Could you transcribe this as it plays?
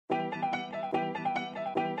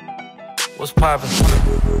What's poppin'?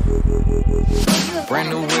 Brand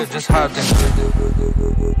new whip, just hopped in.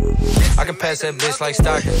 I can pass that bitch like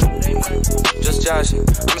Stockton. Just joshing.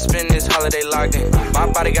 I'ma spend this holiday locked in.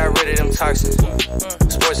 My body got rid of them toxins.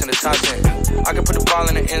 Sports in the top 10. I can put the ball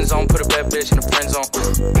in the end zone, put a bad bitch in the friend zone.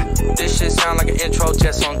 This shit sound like an intro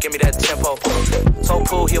jet song, give me that tempo. Told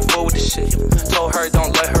Pooh he a fool with this shit. Told her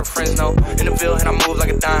don't let her friends know. In the Ville and I move like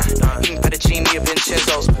a dime. Eating fettuccine at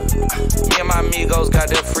Vincenzo's. Me and my amigos got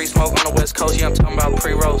that free smoke on the West Coast. Yeah, I'm talking about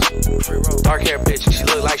pre-rolls. Dark hair bitch, she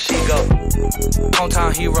look like she go.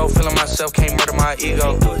 Hometown hero, feeling myself, can't murder my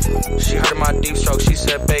ego. She heard of my deep stroke, she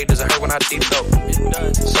said, babe, does it hurt when I deep throat?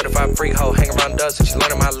 Certified freak hoe, hang around dust and she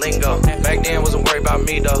learning my lingo. Back then, wasn't worried about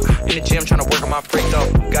me though. In the gym, trying to work on my freak though.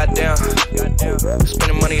 Goddamn,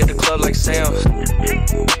 spending money at the club like Sam's.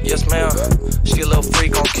 Yes, ma'am, she a little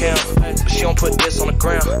freak on cam, but she don't put this on the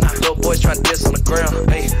ground. Little boys try to diss on the ground.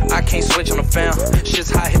 Hey, I can't switch on the fan. Shit's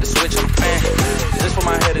hot, hit the switch on the fan. This where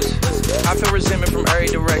my head is. I feel resentment from every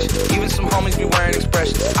direction. Even some homies be wearing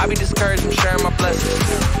expressions. I be discouraged from sharing my blessings.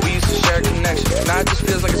 We used to share a connection. Now it just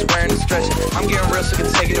feels like it's wearing and stretching. I'm getting real sick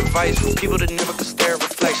of taking advice from people that never could stare at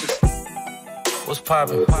reflections. What's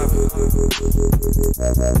poppin'?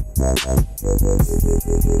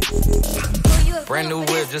 Brand new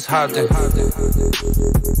whip, just hopped in.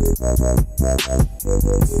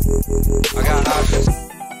 I got options.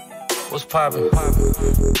 What's poppin'? What's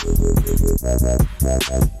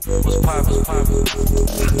poppin'?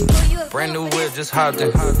 Brand new whip, just hopped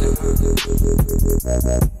in.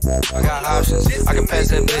 I got options. I can pass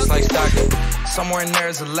that bitch like Stockton. Somewhere in there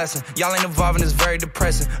is a lesson. Y'all ain't involved and it's very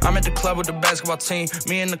depressing. I'm at the club with the basketball team.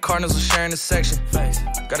 Me and the Cardinals are sharing the section.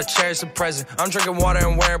 Gotta cherish the present. I'm drinking water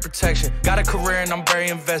and wearing protection. Got a career and I'm very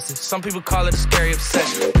invested. Some people call it a scary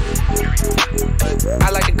obsession. I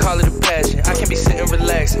like to call it a passion. I can't be sitting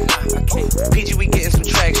relaxing. PG, we getting some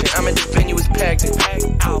traction. I'm at the venue, it's packed in.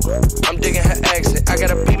 I'm digging her accent. I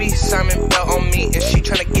got a BB Simon belt on me and she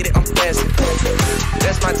tryna get it, I'm fasting.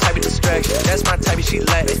 That's my type of distraction. That's my type of she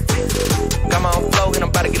Latin. Got my own flow and I'm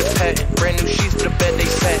about to get a patent. Brand new sheets for the bed they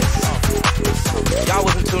sat. Y'all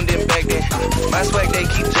wasn't tuned in back then. My swag they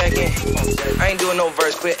keep jacking. I ain't doing no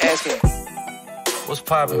verse, quit asking. What's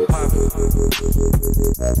poppin'?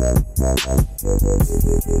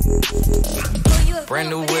 Brand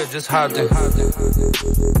new whip, just hopped in. I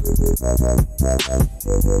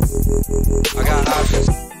got options.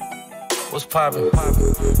 What's poppin'?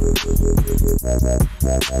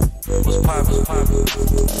 What's poppin'?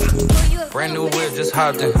 Brand new whip, just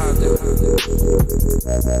hopped in.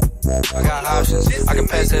 I got options. I can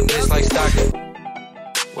pass that bitch like Stockton.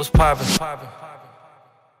 What's poppin'?